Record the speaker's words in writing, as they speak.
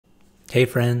Hey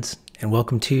friends, and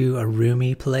welcome to A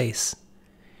Roomy Place.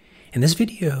 In this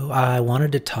video, I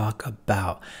wanted to talk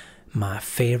about my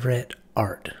favorite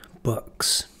art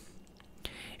books.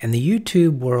 In the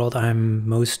YouTube world, I'm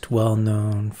most well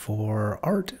known for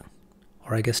art,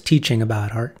 or I guess teaching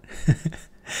about art.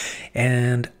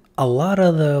 And a lot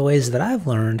of the ways that I've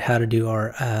learned how to do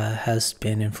art has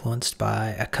been influenced by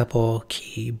a couple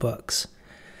key books.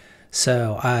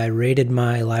 So I raided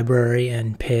my library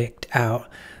and picked out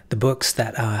the books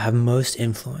that have most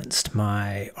influenced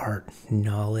my art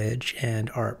knowledge and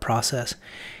art process.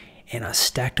 And I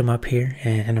stacked them up here,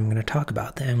 and I'm going to talk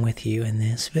about them with you in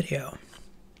this video.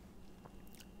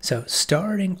 So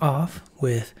starting off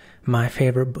with my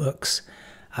favorite books,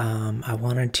 I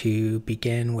wanted to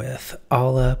begin with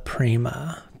Alla,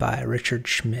 Prima by Richard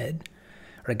Schmid.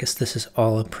 Or I guess this is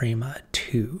Alla Prima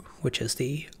 2, which is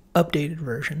the updated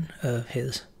version of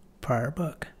his prior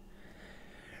book.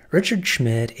 Richard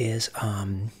Schmid is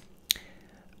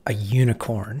a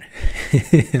unicorn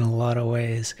in a lot of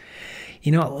ways.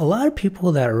 You know, a lot of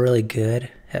people that are really good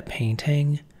at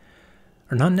painting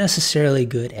are not necessarily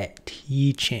good at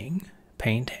teaching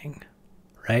painting,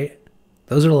 right?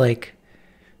 Those are like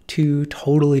two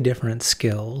totally different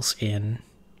skills in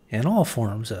all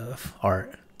forms of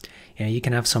art. You know, you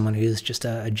can have someone who's just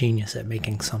a genius at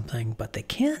making something, but they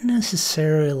can't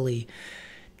necessarily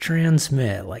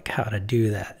transmit like how to do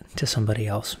that to somebody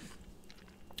else.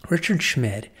 Richard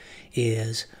Schmid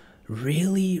is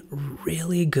really,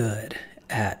 really good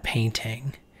at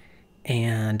painting,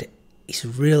 and he's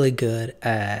really good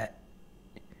at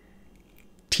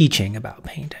teaching about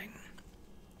painting.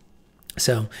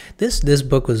 So this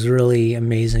book was really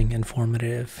amazing,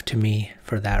 informative to me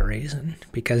for that reason,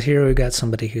 because here we've got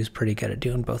somebody who's pretty good at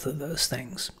doing both of those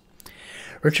things.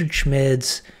 Richard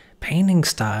Schmid's painting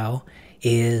style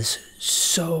is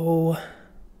so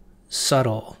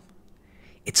subtle.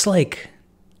 It's like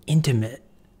intimate.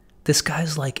 This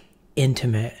guy's like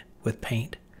intimate with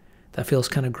paint. That feels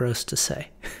kind of gross to say.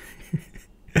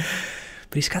 But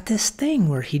he's got this thing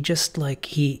where he just like,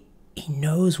 he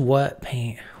knows what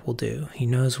paint will do. He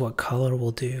knows what color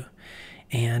will do.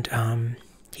 And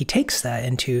he takes that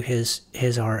into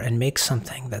his art and makes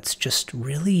something that's just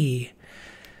really,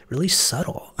 really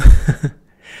subtle.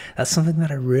 That's something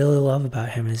that I really love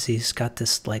about him, is he's got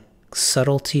this like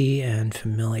subtlety and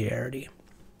familiarity.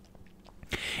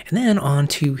 And then on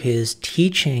to his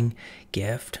teaching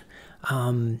gift.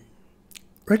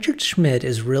 Richard Schmid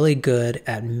is really good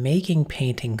at making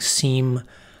painting seem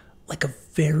like a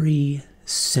very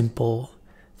simple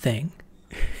thing,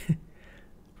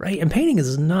 right? And painting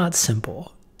is not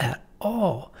simple at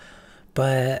all,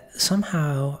 but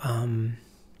somehow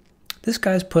this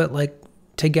guy's put like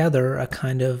together a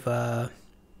kind of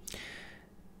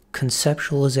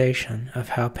conceptualization of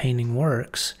how painting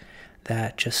works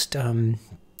that just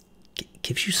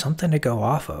gives you something to go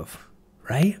off of,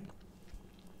 right?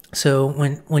 So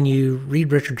when you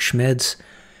read Richard Schmid's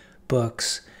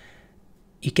books,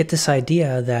 you get this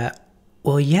idea that,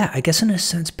 well, yeah, I guess in a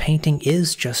sense painting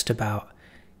is just about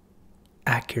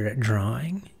accurate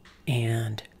drawing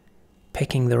and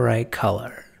picking the right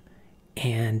color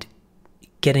and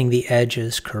getting the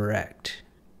edges correct,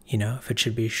 you know, if it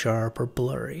should be sharp or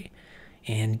blurry,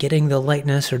 and getting the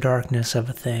lightness or darkness of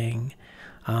a thing,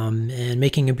 and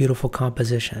making a beautiful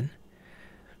composition,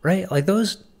 right? Like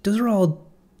those are all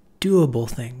doable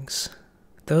things.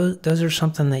 Those are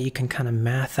something that you can kind of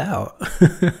math out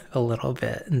a little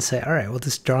bit and say, all right, well,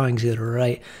 this drawing's either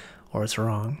right or it's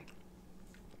wrong.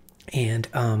 And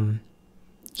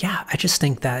yeah, I just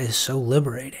think that is so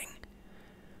liberating,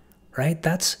 right?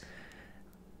 That's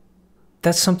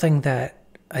something that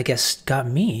I guess got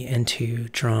me into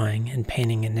drawing and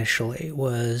painting initially,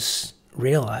 was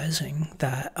realizing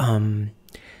that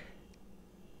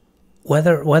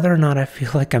whether or not I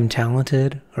feel like I'm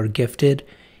talented or gifted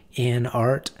in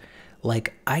art,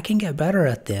 like I can get better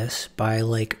at this by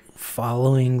like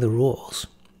following the rules.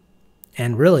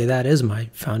 And really that is my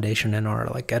foundation in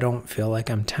art. Like I don't feel like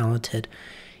I'm talented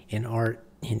in art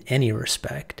in any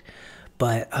respect,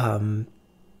 but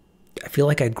I feel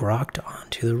like I grokked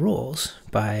onto the rules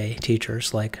by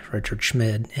teachers like Richard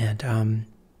Schmid, and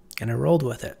I rolled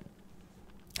with it.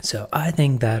 So I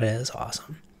think that is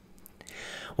awesome.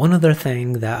 One other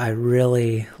thing that I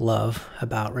really love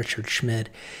about Richard Schmid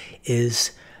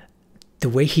is the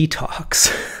way he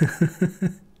talks.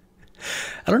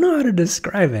 I don't know how to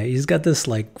describe it. He's got this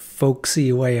like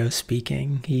folksy way of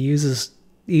speaking. He's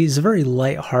a very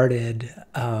lighthearted,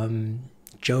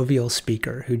 jovial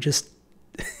speaker who just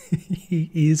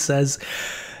he says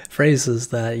phrases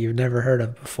that you've never heard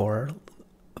of before,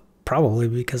 probably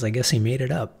because I guess he made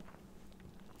it up.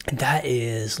 And that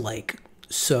is like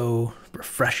so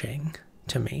refreshing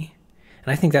to me.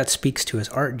 And I think that speaks to his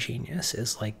art genius,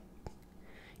 is like,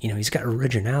 you know, he's got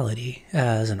originality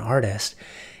as an artist,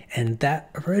 and that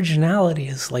originality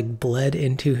is like bled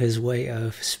into his way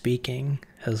of speaking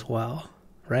as well,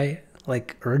 right?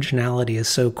 Like originality is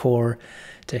so core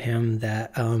to him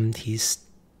that he's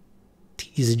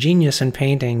a genius in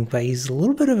painting, but he's a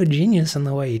little bit of a genius in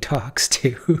the way he talks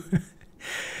too.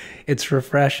 It's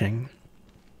refreshing.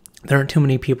 There aren't too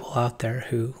many people out there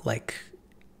who like,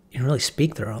 you know, really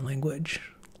speak their own language,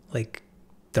 like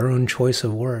their own choice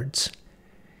of words.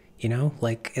 You know,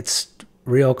 like it's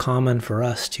real common for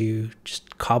us to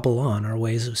just cobble on our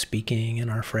ways of speaking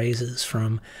and our phrases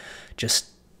from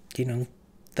just, you know,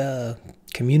 the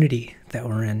community that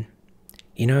we're in.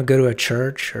 You know, go to a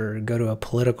church or go to a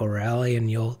political rally and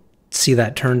you'll see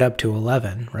that turned up to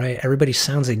 11, right? Everybody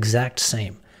sounds the exact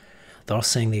same. They're all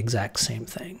saying the exact same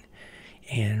thing.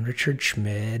 And Richard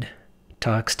Schmid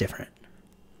talks different.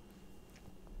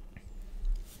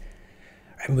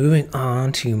 All right, moving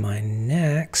on to my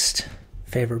next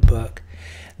favorite book.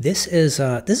 This is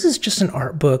just an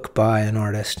art book by an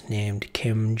artist named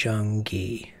Kim Jung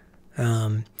Gi.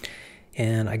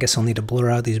 And I guess I'll need to blur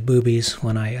out these boobies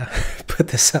when I put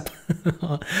this up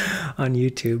on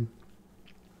YouTube.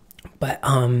 But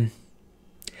the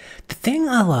thing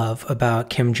I love about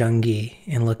Kim Jung Gi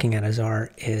and looking at his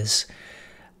art is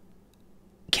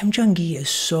Kim Jung Gi is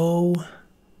so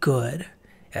good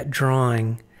at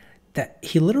drawing that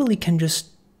he literally can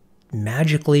just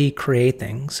magically create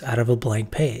things out of a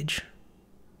blank page,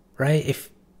 right?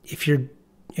 If you're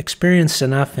experienced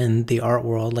enough in the art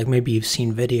world, like maybe you've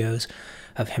seen videos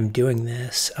of him doing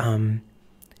this,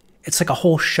 it's like a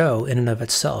whole show in and of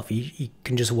itself. You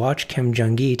can just watch Kim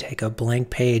Jung Gi take a blank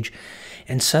page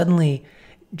and suddenly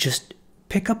just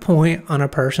pick a point on a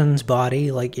person's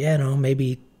body, like, yeah, no,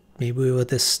 maybe with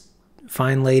this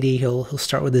fine lady, he'll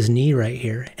start with his knee right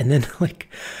here, and then like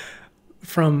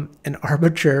from an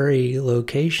arbitrary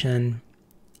location,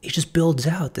 he just builds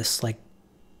out this like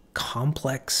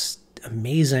complex,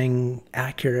 amazing,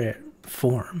 accurate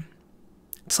form.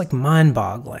 It's like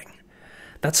mind-boggling.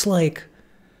 That's like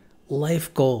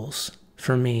life goals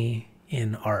for me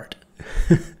in art.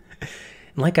 And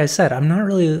like I said, I'm not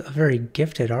really a very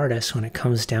gifted artist when it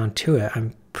comes down to it.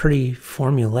 I'm pretty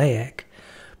formulaic,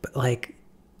 but like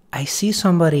I see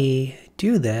somebody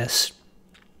do this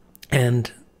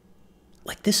and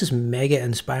like this is mega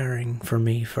inspiring for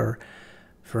me for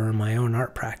my own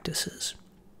art practices.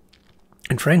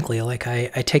 And frankly, like I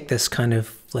take this kind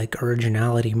of like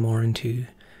originality more into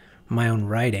my own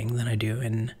writing than I do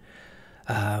in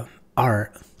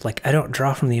art. Like I don't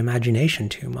draw from the imagination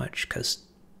too much because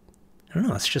I don't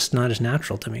know, it's just not as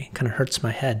natural to me. It kind of hurts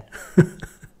my head.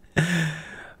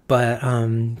 But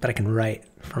I can write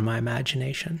from my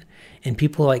imagination. And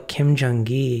people like Kim Jung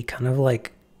Gi kind of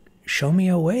like show me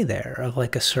a way there of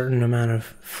like a certain amount of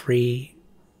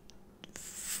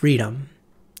freedom,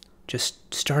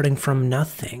 just starting from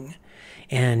nothing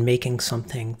and making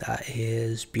something that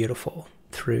is beautiful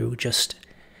through just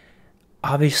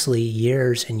obviously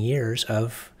years and years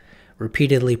of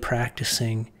repeatedly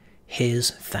practicing his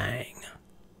thing.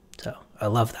 So I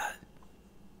love that.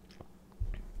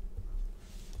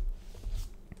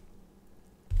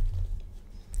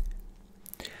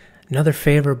 Another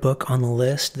favorite book on the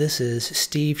list, this is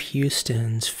Steve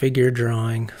Huston's Figure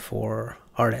Drawing for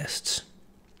Artists.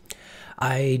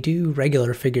 I do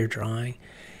regular figure drawing,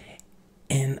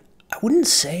 and I wouldn't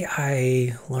say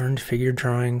I learned figure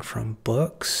drawing from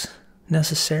books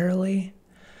necessarily,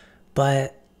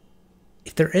 but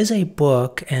if there is a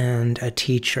book and a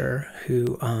teacher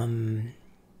who,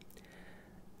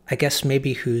 I guess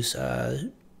maybe whose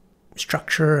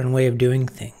structure and way of doing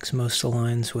things most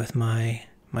aligns with my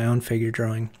own figure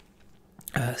drawing,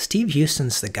 Steve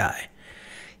Huston's the guy.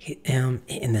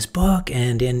 In this book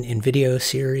and in video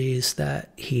series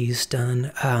that he's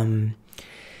done,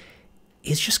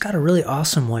 he's just got a really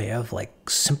awesome way of like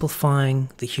simplifying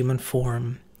the human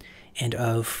form and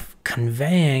of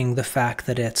conveying the fact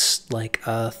that it's like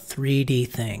a 3D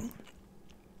thing.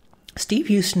 Steve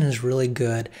Huston is really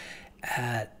good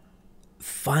at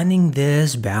finding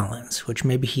this balance, which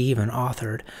maybe he even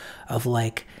authored, of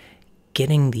like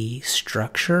getting the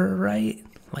structure right,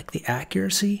 like the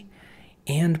accuracy,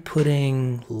 and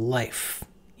putting life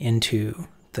into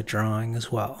the drawing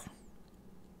as well,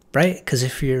 right? Because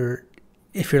if you're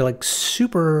like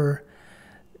super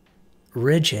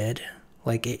rigid,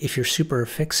 like if you're super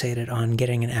fixated on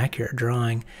getting an accurate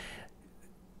drawing,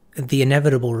 the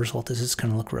inevitable result is it's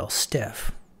going to look real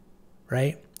stiff,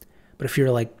 right? But if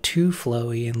you're like too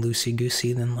flowy and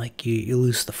loosey-goosey, then like you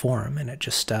lose the form, and it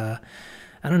just I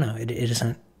don't know, it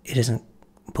isn't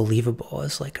believable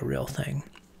as like a real thing.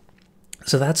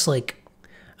 So that's like,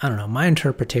 I don't know, my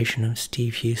interpretation of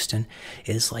Steve Huston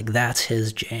is like that's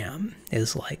his jam,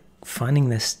 is like finding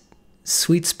this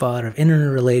sweet spot of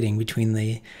interrelating between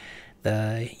the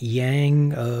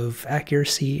yang of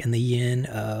accuracy and the yin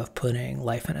of putting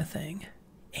life in a thing.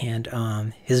 And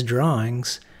his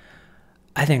drawings,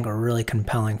 I think, are really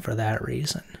compelling for that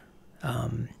reason.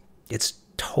 It's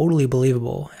totally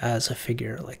believable as a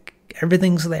figure, like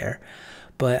everything's there,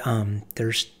 but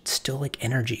there's still like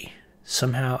energy.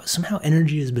 Somehow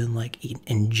energy has been like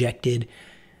injected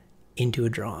into a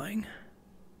drawing.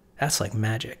 That's like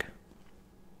magic.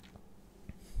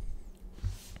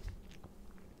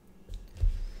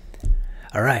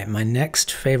 All right, my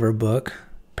next favorite book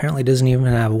apparently doesn't even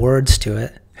have words to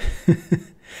it.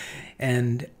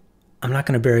 And I'm not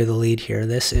going to bury the lead here.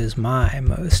 This is my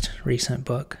most recent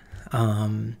book.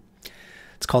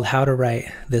 It's called How to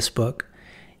Write This Book.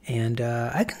 And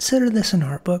I consider this an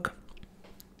art book.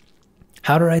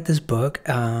 How to Write This Book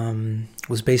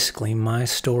was basically my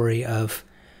story of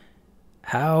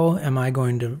how am I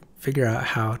going to figure out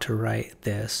how to write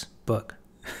this book.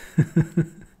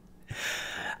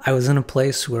 I was in a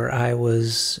place where I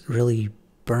was really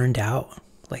burned out.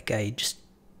 Like I just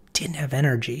didn't have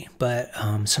energy, but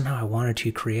somehow I wanted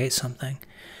to create something.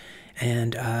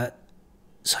 And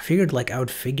so I figured like I would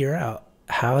figure out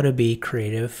how to be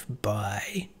creative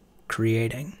by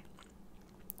creating.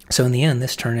 So in the end,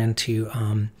 this turned into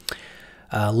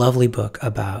a lovely book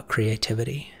about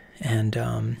creativity. And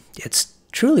it's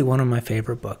truly one of my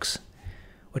favorite books,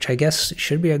 which I guess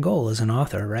should be a goal as an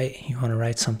author, right? You want to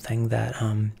write something that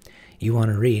you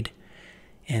want to read.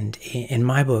 And in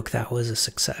my book, that was a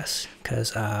success,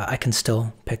 because I can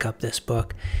still pick up this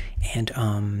book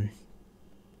and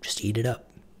just eat it up.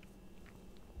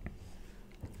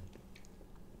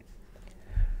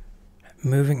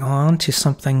 Moving on to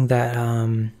something that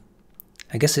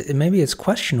I guess maybe it's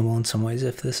questionable in some ways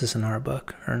if this is an art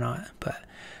book or not, but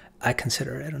I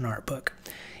consider it an art book.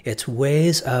 It's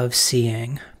Ways of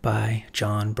Seeing by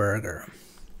John Berger.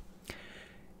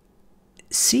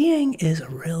 Seeing is a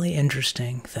really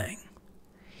interesting thing.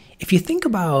 If you think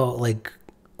about like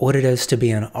what it is to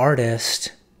be an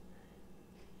artist,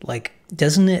 like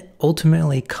doesn't it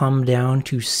ultimately come down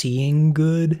to seeing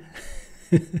good?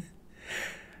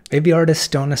 Maybe artists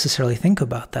don't necessarily think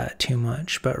about that too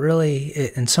much, but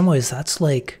really in some ways that's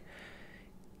like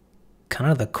kind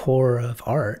of the core of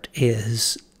art,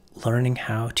 is learning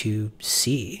how to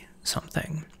see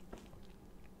something.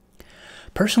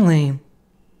 Personally,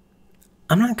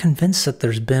 I'm not convinced that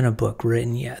there's been a book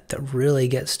written yet that really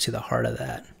gets to the heart of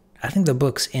that. I think the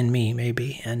book's in me,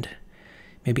 maybe, and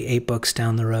maybe 8 books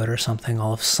down the road or something,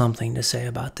 I'll have something to say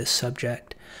about this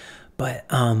subject. But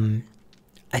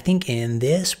I think in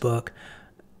this book,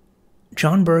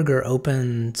 John Berger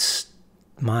opens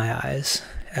my eyes,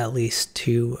 at least,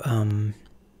 to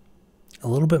a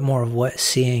little bit more of what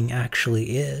seeing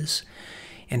actually is,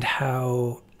 and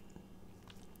how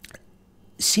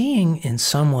seeing in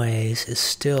some ways is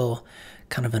still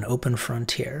kind of an open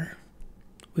frontier.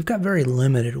 We've got very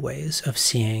limited ways of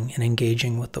seeing and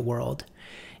engaging with the world.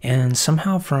 And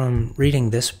somehow from reading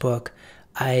this book,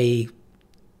 I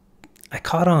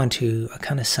caught on to a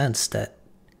kind of sense that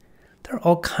there are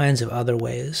all kinds of other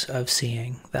ways of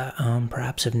seeing that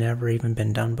perhaps have never even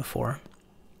been done before.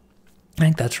 I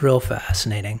think that's real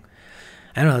fascinating.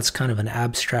 I know it's kind of an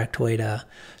abstract way to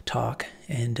talk,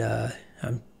 and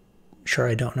I'm sure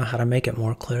I don't know how to make it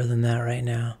more clear than that right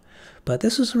now. But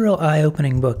this is a real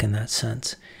eye-opening book in that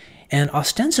sense. And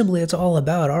ostensibly it's all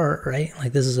about art, right?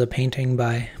 Like this is a painting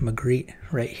by Magritte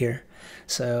right here.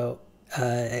 So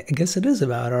I guess it is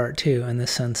about art too, in the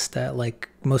sense that like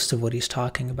most of what he's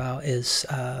talking about is,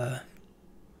 I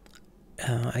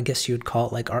guess you'd call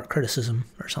it like art criticism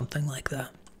or something like that.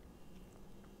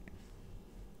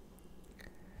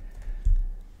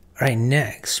 All right,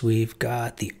 next we've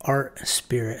got The Art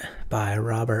Spirit by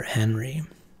Robert Henri.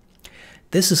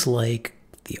 This is like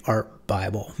the art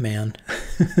Bible, man.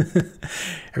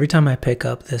 Every time I pick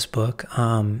up this book,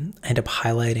 I end up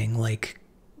highlighting like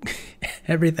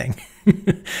everything,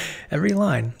 every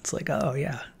line. It's like, oh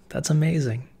yeah, that's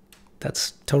amazing.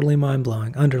 That's totally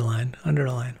mind-blowing. Underline,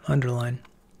 underline, underline.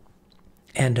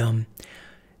 And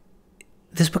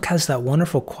this book has that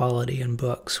wonderful quality in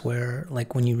books where,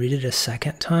 like, when you read it a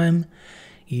second time,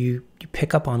 you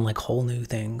pick up on like whole new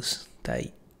things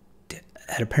that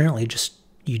had apparently just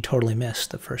you totally missed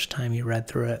the first time you read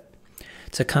through it.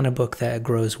 It's a kind of book that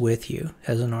grows with you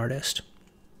as an artist.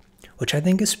 which I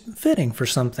think is fitting for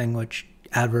something which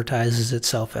advertises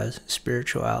itself as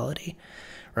spirituality,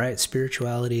 right?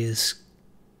 Spirituality is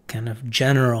kind of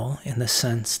general in the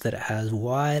sense that it has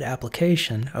wide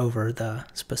application over the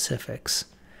specifics.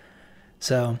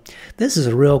 So this is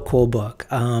a real cool book.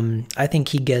 I think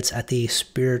he gets at the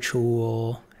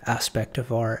spiritual aspect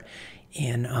of art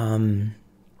in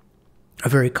a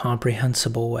very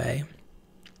comprehensible way.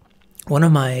 One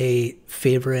of my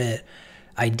favorite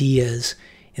ideas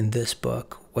in this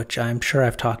book, which I'm sure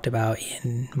I've talked about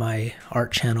in my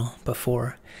art channel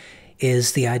before,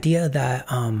 is the idea that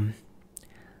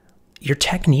your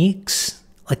techniques,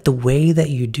 like the way that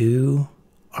you do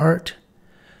art,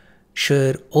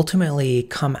 should ultimately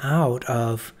come out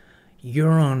of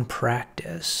your own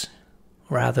practice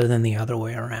rather than the other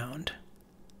way around.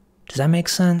 Does that make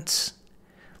sense?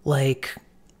 Like,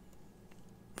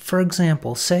 for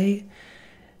example, say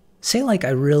like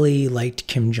I really liked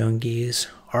Kim Jung Gi's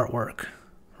artwork,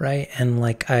 right? And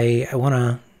like I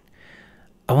wanna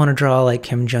draw like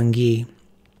Kim Jung Gi.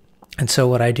 And so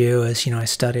what I do is, I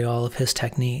study all of his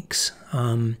techniques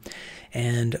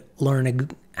and learn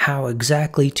how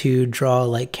exactly to draw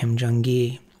like Kim Jung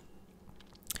Gi.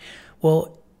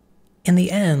 Well, in the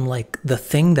end, like the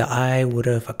thing that I would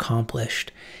have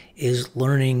accomplished is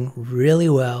learning really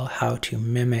well how to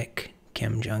mimic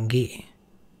Kim Jung Gi,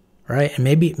 right? And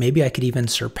maybe I could even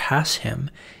surpass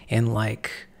him in like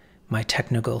my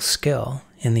technical skill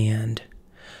in the end.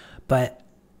 But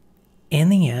in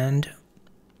the end,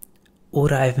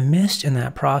 what I've missed in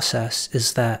that process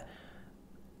is that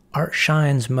art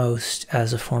shines most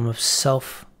as a form of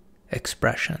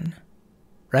self-expression,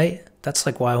 right? That's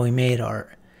like why we made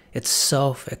art. It's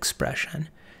self-expression.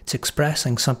 It's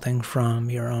expressing something from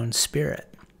your own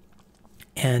spirit.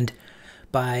 And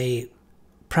by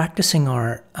practicing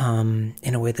art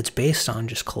in a way that's based on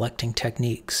just collecting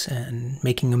techniques and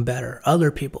making them better, other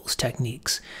people's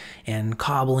techniques, and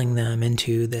cobbling them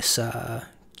into this,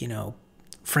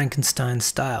 Frankenstein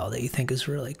style that you think is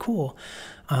really cool,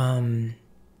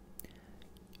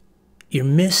 you're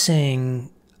missing,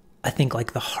 I think,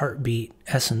 like the heartbeat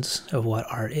essence of what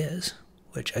art is,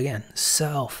 which again,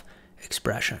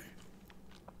 self-expression.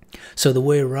 So the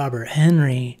way Robert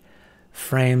Henri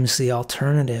frames the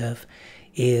alternative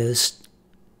is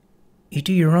you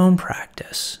do your own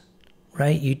practice,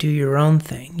 right? You do your own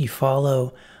thing. You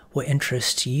follow what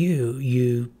interests you.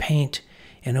 You paint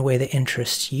in a way that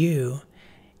interests you.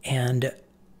 And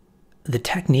the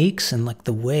techniques and like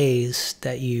the ways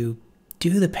that you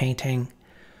do the painting,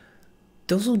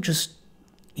 those will just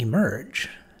emerge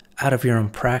out of your own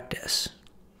practice.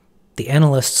 The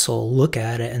analysts will look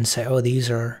at it and say, oh, these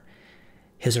are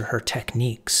his or her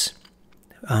techniques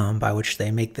by which they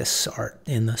make this art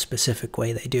in the specific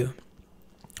way they do.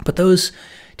 But those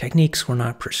techniques were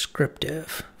not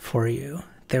prescriptive for you.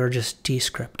 They were just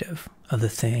descriptive of the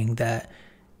thing that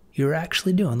you were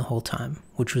actually doing the whole time,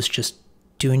 which was just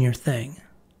doing your thing.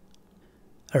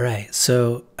 All right,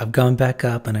 so I've gone back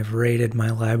up and I've raided my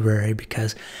library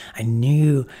because I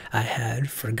knew I had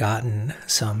forgotten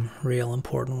some real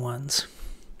important ones.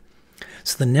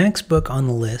 So the next book on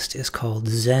the list is called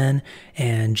Zen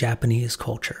and Japanese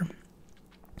Culture.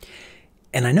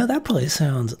 And I know that probably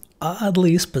sounds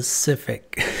oddly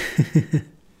specific,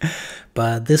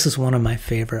 but this is one of my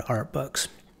favorite art books.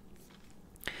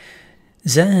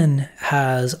 Zen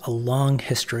has a long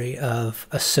history of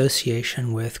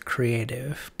association with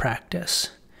creative practice.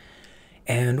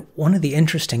 And one of the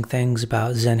interesting things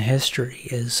about Zen history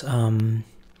is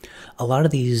a lot of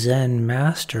these Zen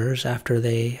masters, after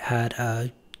they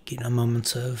had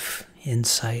moments of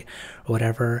insight or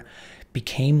whatever,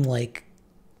 became like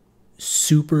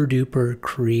super duper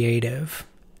creative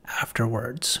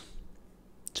afterwards.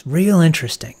 It's real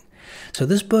interesting. So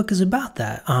this book is about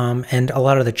that, and a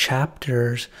lot of the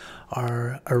chapters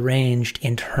are arranged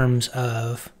in terms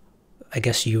of, I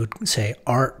guess you would say,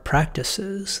 art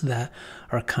practices that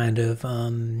are kind of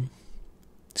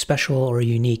special or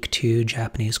unique to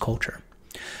Japanese culture.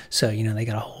 So, they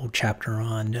got a whole chapter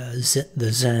on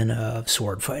the Zen of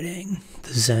sword fighting,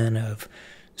 the Zen of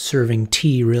serving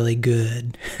tea really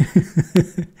good,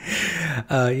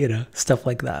 stuff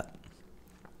like that.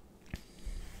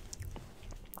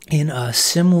 In a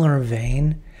similar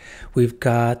vein, we've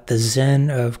got The Zen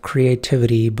of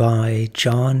Creativity by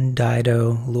John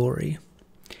Daido Loori.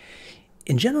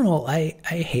 In general, I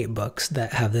hate books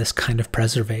that have this kind of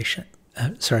presentation,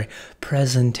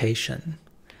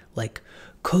 like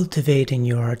cultivating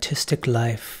your artistic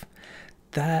life.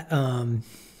 That,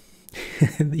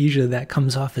 usually that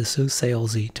comes off as so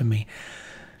salesy to me.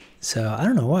 So I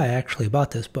don't know why I actually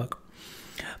bought this book.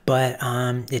 But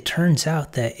it turns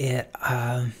out that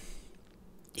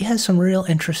he has some real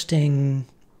interesting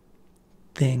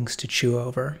things to chew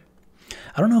over.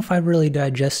 I don't know if I've really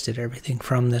digested everything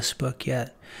from this book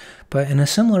yet, but in a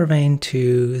similar vein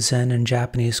to Zen and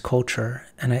Japanese culture,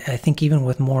 and I think even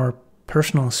with more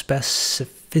personal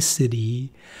specificity,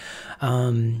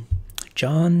 John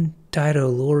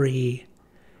Daido Loori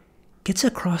gets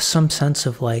across some sense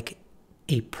of like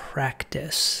a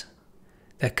practice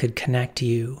that could connect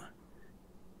you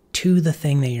to the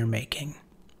thing that you're making,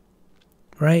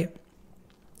 right?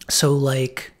 So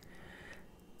like,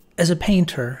 as a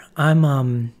painter,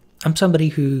 I'm somebody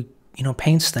who, you know,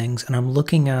 paints things, and I'm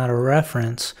looking at a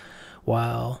reference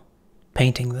while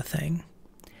painting the thing.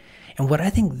 And what I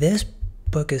think this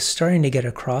book is starting to get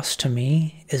across to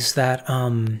me is that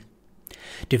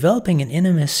developing an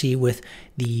intimacy with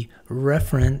the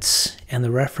reference and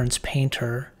the reference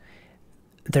painter,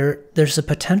 there's a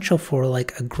potential for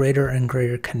like a greater and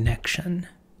greater connection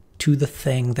to the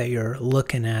thing that you're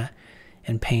looking at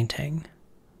and painting,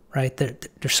 right?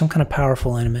 There's some kind of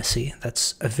powerful intimacy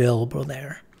that's available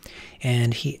there.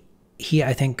 And he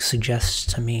I think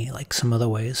suggests to me like some other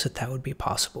ways that would be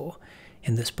possible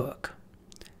in this book.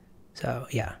 So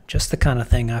yeah, just the kind of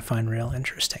thing I find real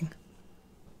interesting.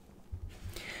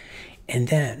 And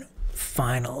then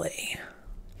finally,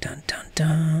 dun dun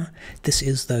dun, this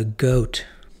is the GOAT,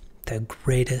 the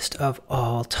greatest of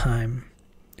all time.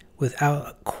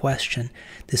 Without question,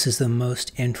 this is the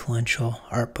most influential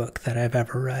art book that I've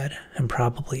ever read and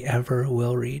probably ever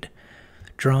will read.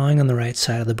 Drawing on the Right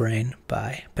Side of the Brain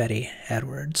by Betty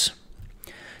Edwards.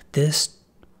 This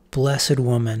blessed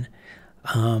woman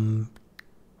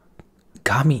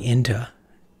got me into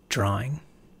drawing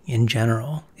in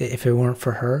general. If it weren't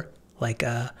for her, like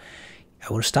I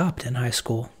would have stopped in high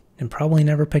school and probably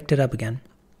never picked it up again.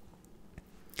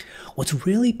 What's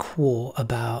really cool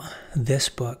about this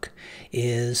book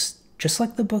is, just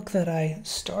like the book that I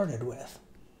started with,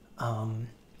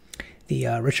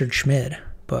 the Richard Schmid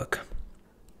book,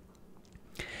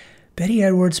 Betty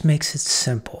Edwards makes it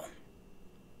simple.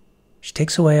 She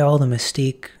takes away all the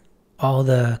mystique, all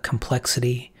the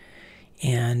complexity,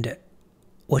 and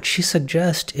what she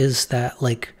suggests is that,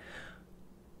 like,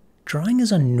 drawing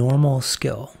is a normal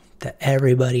skill that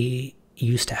everybody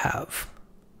used to have.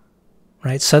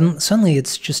 Right? Suddenly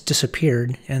it's just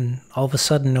disappeared, and all of a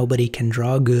sudden nobody can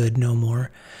draw good no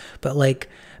more. But like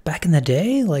back in the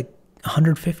day, like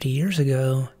 150 years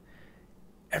ago,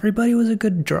 everybody was a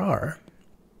good drawer.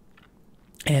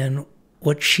 And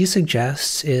what she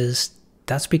suggests is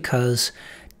that's because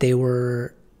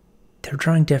they're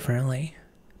drawing differently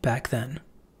back then.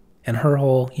 And her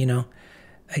whole, you know,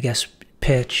 I guess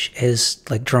pitch is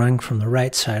like drawing from the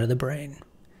right side of the brain,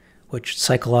 which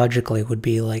psychologically would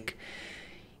be like,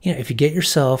 you know, if you get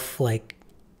yourself like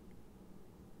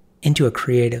into a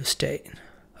creative state,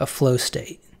 a flow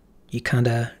state, you kind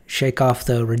of shake off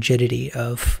the rigidity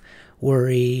of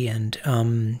worry and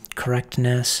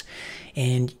correctness,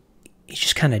 and you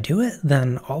just kind of do it,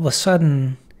 then all of a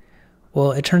sudden,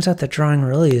 well, it turns out that drawing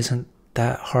really isn't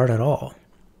that hard at all.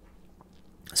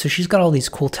 So she's got all these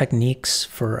cool techniques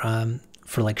for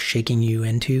like shaking you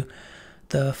into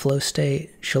the flow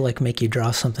state. She'll like make you draw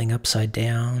something upside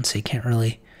down so you can't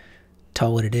really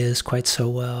tell what it is quite so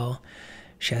well.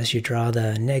 She has you draw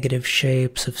the negative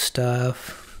shapes of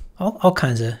stuff, all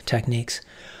kinds of techniques.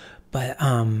 But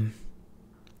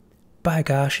by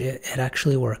gosh, it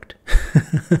actually worked.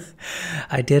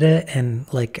 I did it, and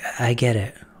like I get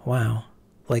it. Wow,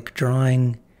 like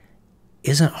drawing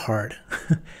isn't hard.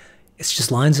 It's just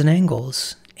lines and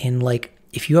angles. And like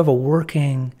if you have a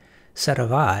working set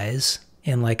of eyes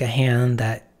and like a hand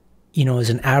that, you know, is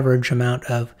an average amount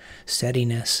of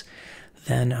steadiness,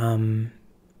 then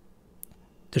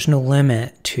there's no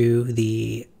limit to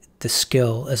the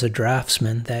skill as a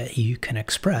draftsman that you can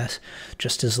express,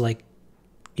 just as like,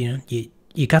 you know,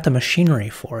 you got the machinery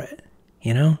for it,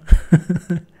 you know?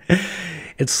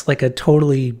 It's like a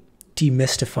totally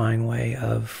demystifying way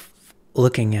of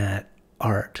looking at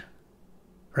art,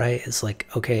 right? It's like,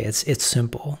 okay, it's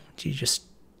simple. You just,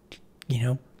 you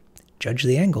know, judge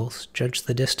the angles, judge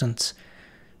the distance,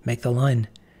 make the line.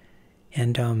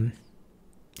 And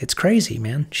it's crazy,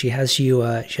 man. She has you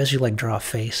like draw a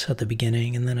face at the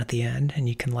beginning and then at the end, and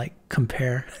you can like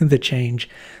compare the change.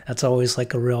 That's always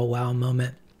like a real wow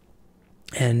moment.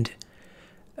 And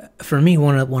for me,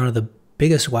 one of the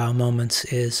biggest wow moments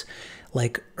is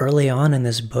like early on in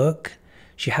this book,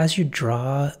 she has you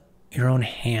draw your own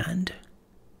hand.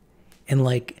 And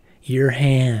like your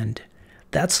hand,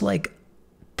 that's like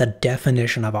the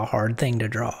definition of a hard thing to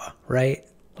draw, right?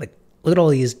 Like look at all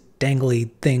these dangly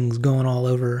things going all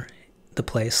over the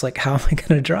place. Like, how am I going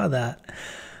to draw that?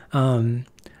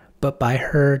 But by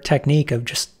her technique of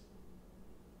just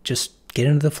get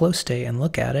into the flow state and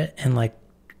look at it and like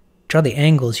draw the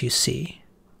angles you see.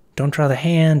 Don't draw the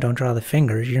hand, don't draw the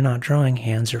fingers. You're not drawing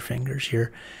hands or fingers.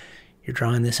 You're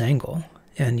drawing this angle,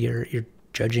 and you're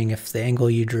judging if the angle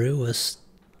you drew was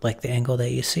like the angle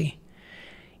that you see.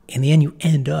 In the end, you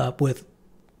end up with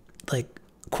like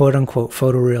quote unquote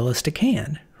photorealistic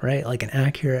hand, right? Like an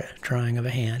accurate drawing of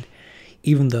a hand,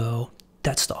 even though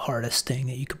that's the hardest thing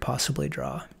that you could possibly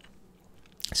draw.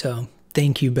 So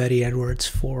thank you, Betty Edwards,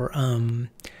 for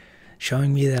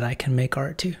showing me that I can make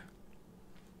art too.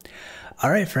 All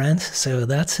right, friends, so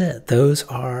that's it. Those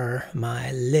are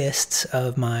my lists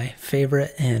of my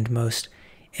favorite and most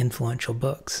influential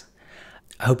books.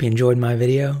 I hope you enjoyed my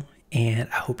video, and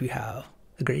I hope you have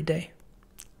a great day.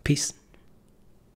 Peace.